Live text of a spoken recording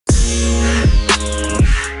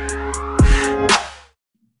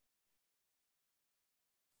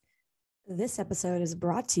This episode is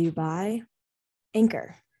brought to you by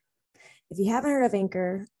Anchor. If you haven't heard of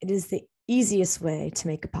Anchor, it is the easiest way to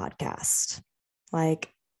make a podcast.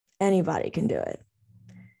 Like anybody can do it.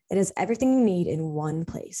 It is everything you need in one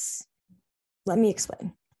place. Let me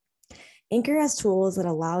explain. Anchor has tools that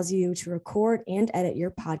allows you to record and edit your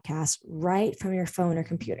podcast right from your phone or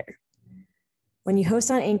computer. When you host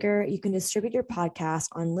on Anchor, you can distribute your podcast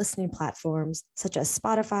on listening platforms such as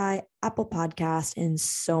Spotify, Apple Podcasts, and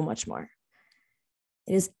so much more.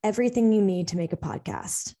 It is everything you need to make a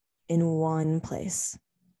podcast in one place.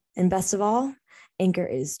 And best of all, Anchor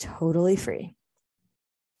is totally free.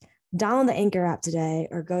 Download the Anchor app today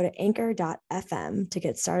or go to anchor.fm to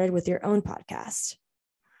get started with your own podcast.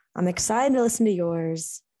 I'm excited to listen to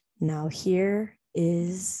yours. Now here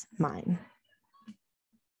is mine.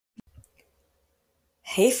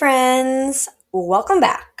 Hey friends, welcome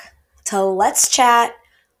back to Let's Chat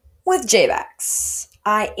with JBax.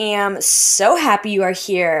 I am so happy you are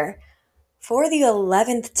here for the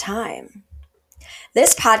 11th time.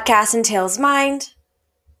 This podcast entails mind,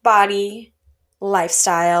 body,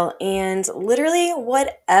 lifestyle, and literally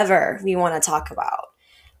whatever we want to talk about.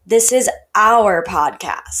 This is our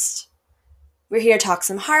podcast. We're here to talk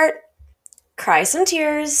some heart, cry some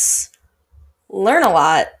tears, learn a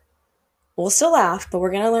lot. We'll still laugh, but we're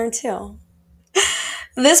going to learn too.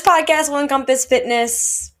 This podcast will encompass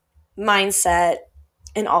fitness, mindset,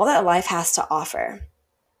 and all that life has to offer.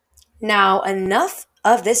 Now, enough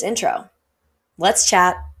of this intro. Let's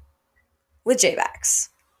chat with JBax.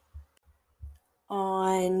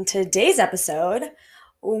 On today's episode,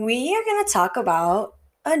 we are going to talk about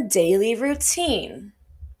a daily routine.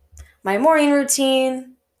 My morning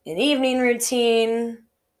routine, an evening routine,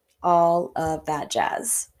 all of that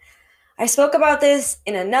jazz. I spoke about this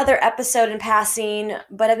in another episode in passing,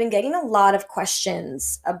 but I've been getting a lot of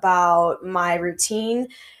questions about my routine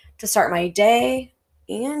to start my day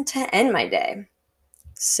and to end my day.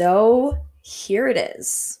 So here it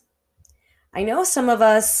is. I know some of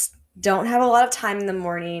us don't have a lot of time in the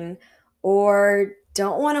morning or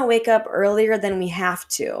don't want to wake up earlier than we have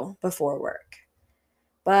to before work.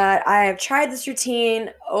 But I have tried this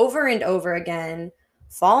routine over and over again,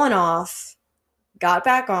 fallen off, got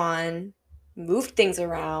back on, moved things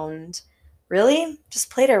around, really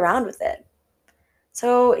just played around with it.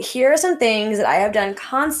 So here are some things that I have done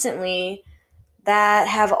constantly that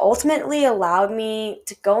have ultimately allowed me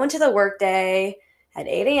to go into the workday at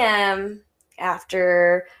 8 a.m.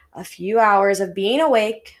 after a few hours of being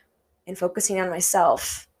awake and focusing on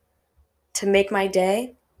myself to make my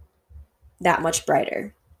day that much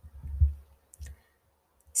brighter.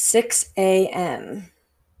 6 a.m.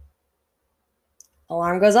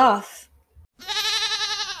 Alarm goes off.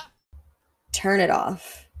 Turn it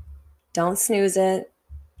off. Don't snooze it.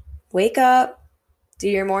 Wake up, do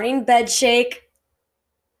your morning bed shake,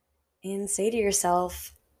 and say to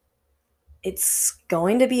yourself, it's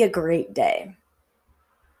going to be a great day.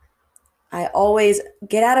 I always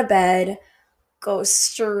get out of bed, go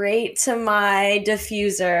straight to my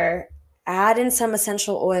diffuser, add in some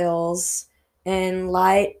essential oils, and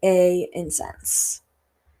light a incense.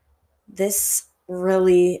 This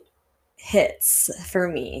really hits for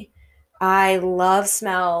me. I love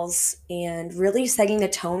smells, and really setting the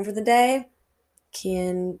tone for the day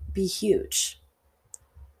can be huge.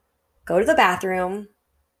 Go to the bathroom,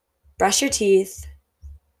 brush your teeth,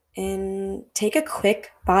 and take a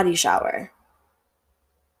quick body shower.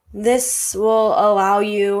 This will allow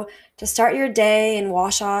you to start your day and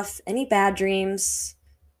wash off any bad dreams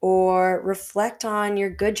or reflect on your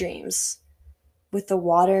good dreams with the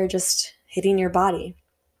water just hitting your body.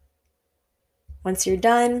 Once you're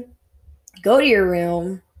done, go to your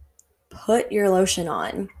room, put your lotion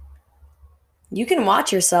on. You can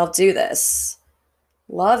watch yourself do this.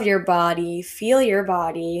 Love your body, feel your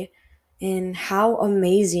body, and how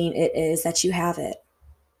amazing it is that you have it.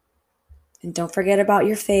 And don't forget about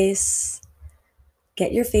your face.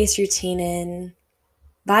 Get your face routine in.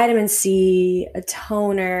 Vitamin C, a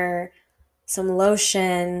toner, some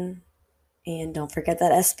lotion, and don't forget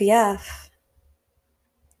that SPF.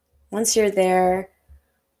 Once you're there,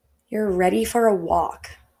 you're ready for a walk.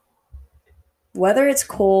 Whether it's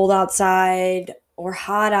cold outside or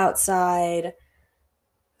hot outside,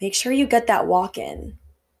 make sure you get that walk in.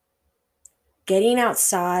 Getting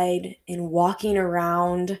outside and walking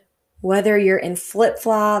around, whether you're in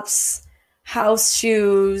flip-flops, house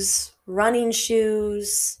shoes, running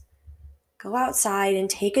shoes, go outside and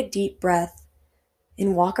take a deep breath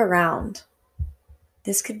and walk around.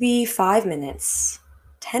 This could be 5 minutes,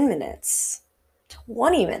 10 minutes,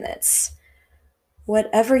 20 minutes,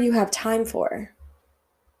 whatever you have time for.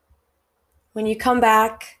 When you come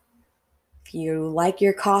back, If you like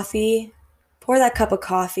your coffee, pour that cup of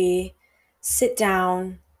coffee, sit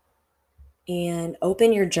down, and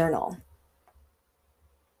open your journal.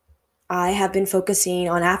 I have been focusing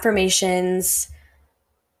on affirmations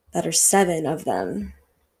that are 7 of them.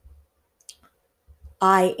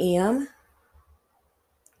 I am,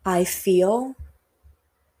 I feel,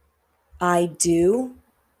 I do,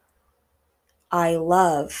 I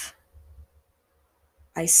love,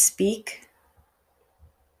 I speak,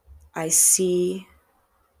 I see,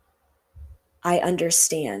 I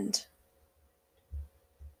understand.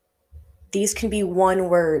 These can be one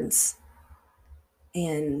words.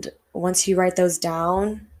 And once you write those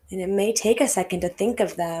down, and it may take a second to think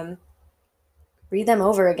of them, read them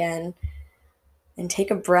over again and take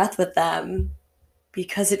a breath with them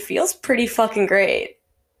because it feels pretty fucking great.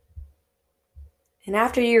 And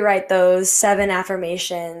after you write those 7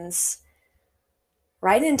 affirmations,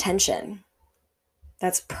 write an intention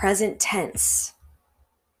that's present tense,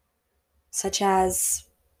 such as,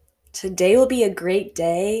 today will be a great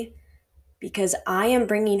day because I am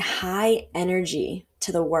bringing high energy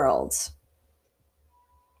to the world.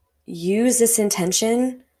 Use this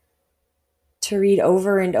intention to read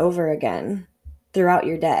over and over again throughout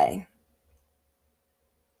your day.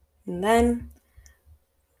 And then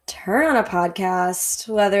turn on a podcast,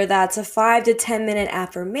 whether that's a 5 to 10 minute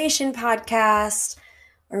affirmation podcast,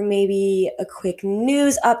 or maybe a quick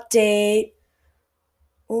news update,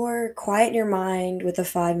 or quiet your mind with a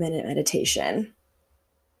 5-minute meditation.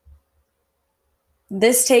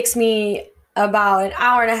 This takes me about an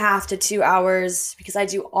hour and a half to 2 hours because I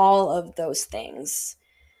do all of those things.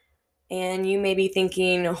 And you may be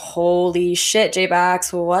thinking, holy shit,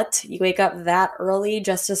 J-Bax, what? You wake up that early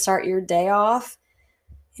just to start your day off?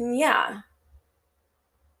 And yeah,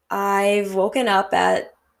 I've woken up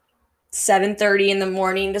at 7:30 in the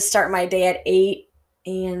morning to start my day at 8,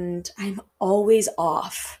 and I'm always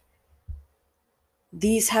off.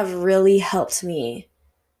 These have really helped me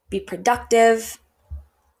be productive,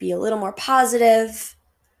 be a little more positive,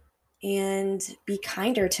 and be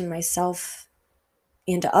kinder to myself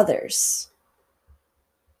and to others.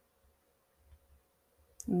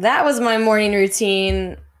 That was my morning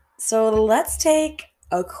routine. So let's take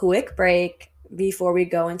a quick break before we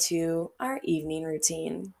go into our evening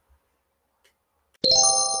routine.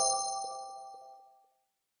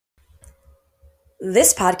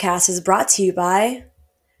 This podcast is brought to you by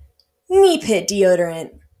Knee Pit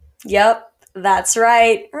Deodorant. Yep, that's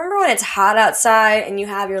right. Remember when it's hot outside and you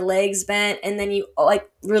have your legs bent and then you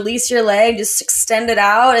release your leg, just extend it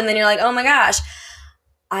out, and then you're like, oh my gosh,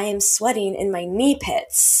 I am sweating in my knee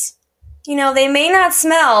pits. You know, they may not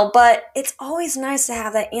smell, but it's always nice to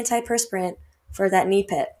have that antiperspirant for that knee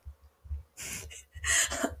pit.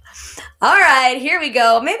 All right, here we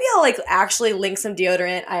go. Maybe I'll actually link some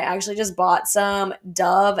deodorant. I actually just bought some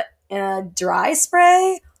Dove dry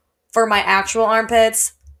spray for my actual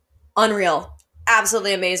armpits. Unreal.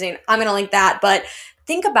 Absolutely amazing. I'm going to link that, but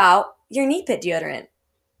think about your knee pit deodorant.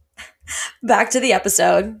 Back to the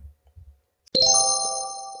episode.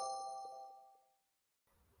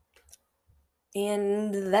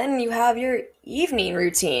 And then you have your evening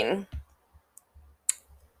routine.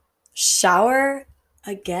 Shower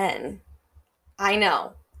again. I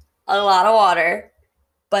know, a lot of water,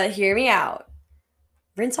 but hear me out.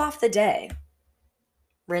 Rinse off the day.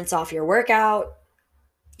 Rinse off your workout,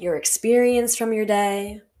 your experience from your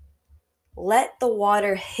day. Let the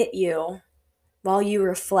water hit you while you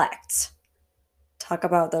reflect. Talk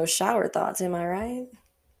about those shower thoughts, am I right?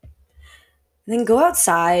 Then go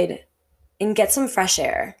outside and get some fresh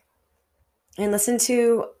air and listen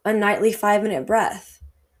to a nightly 5-minute breath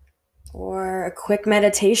or a quick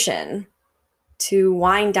meditation to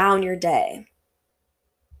wind down your day.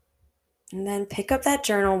 And then pick up that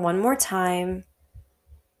journal one more time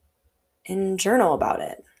and journal about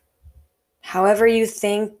it. However you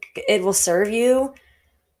think it will serve you,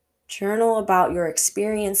 journal about your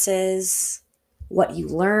experiences, what you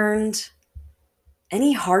learned,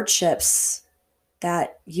 any hardships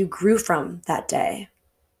that you grew from that day.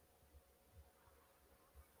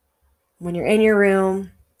 When you're in your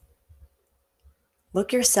room,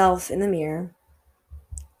 look yourself in the mirror,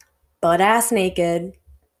 butt ass naked.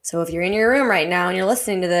 So if you're in your room right now and you're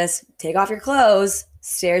listening to this, take off your clothes,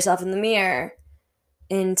 stare yourself in the mirror,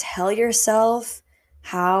 and tell yourself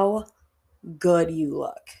how good you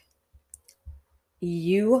look.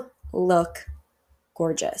 You look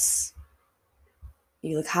gorgeous.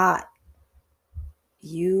 You look hot.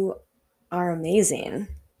 You are amazing.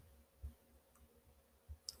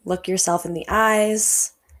 Look yourself in the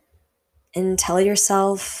eyes and tell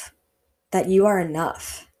yourself that you are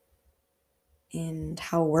enough and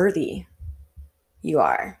how worthy you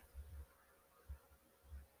are.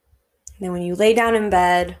 Then when you lay down in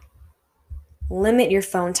bed, limit your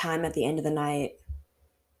phone time at the end of the night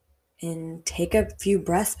and take a few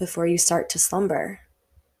breaths before you start to slumber.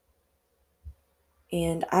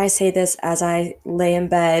 And I say this as I lay in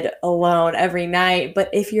bed alone every night, but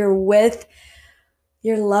if you're with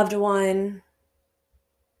your loved one,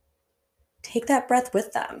 take that breath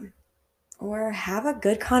with them or have a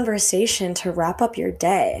good conversation to wrap up your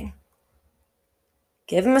day.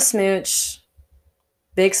 Give them a smooch,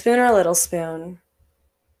 big spoon or little spoon.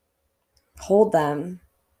 Hold them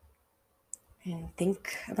and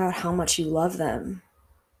think about how much you love them.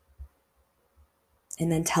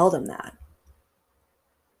 And then tell them that.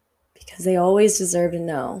 Because they always deserve to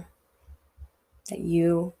know that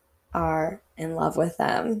you are in love with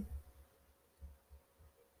them.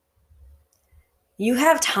 You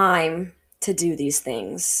have time to do these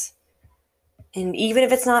things. And even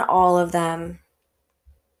if it's not all of them,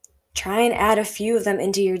 try and add a few of them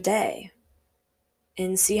into your day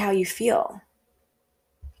and see how you feel.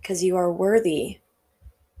 Because you are worthy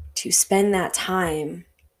to spend that time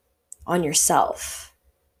on yourself.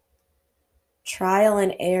 Trial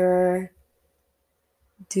and error.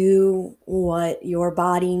 Do what your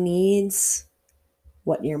body needs,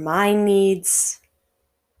 what your mind needs.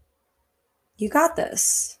 You got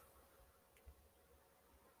this.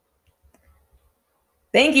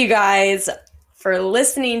 Thank you guys for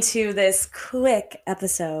listening to this quick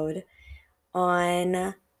episode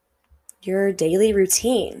on your daily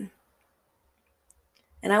routine.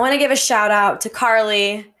 And I want to give a shout out to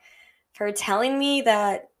Carly for telling me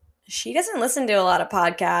that she doesn't listen to a lot of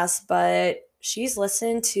podcasts, but she's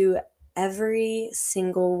listened to every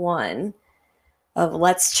single one of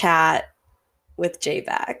Let's Chat with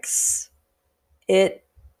J-Bax. It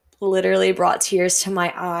literally brought tears to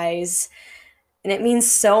my eyes, and it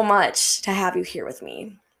means so much to have you here with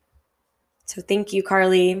me. So thank you,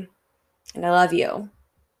 Carly, and I love you.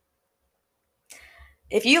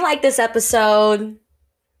 If you like this episode,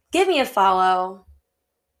 give me a follow,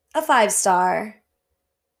 a 5-star,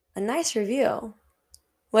 a nice review,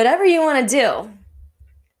 whatever you want to do.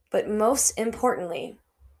 But most importantly,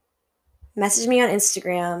 message me on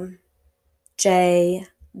Instagram, JBAXFIT,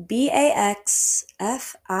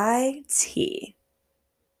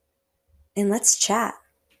 and let's chat.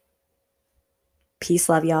 Peace,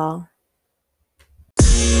 love, y'all.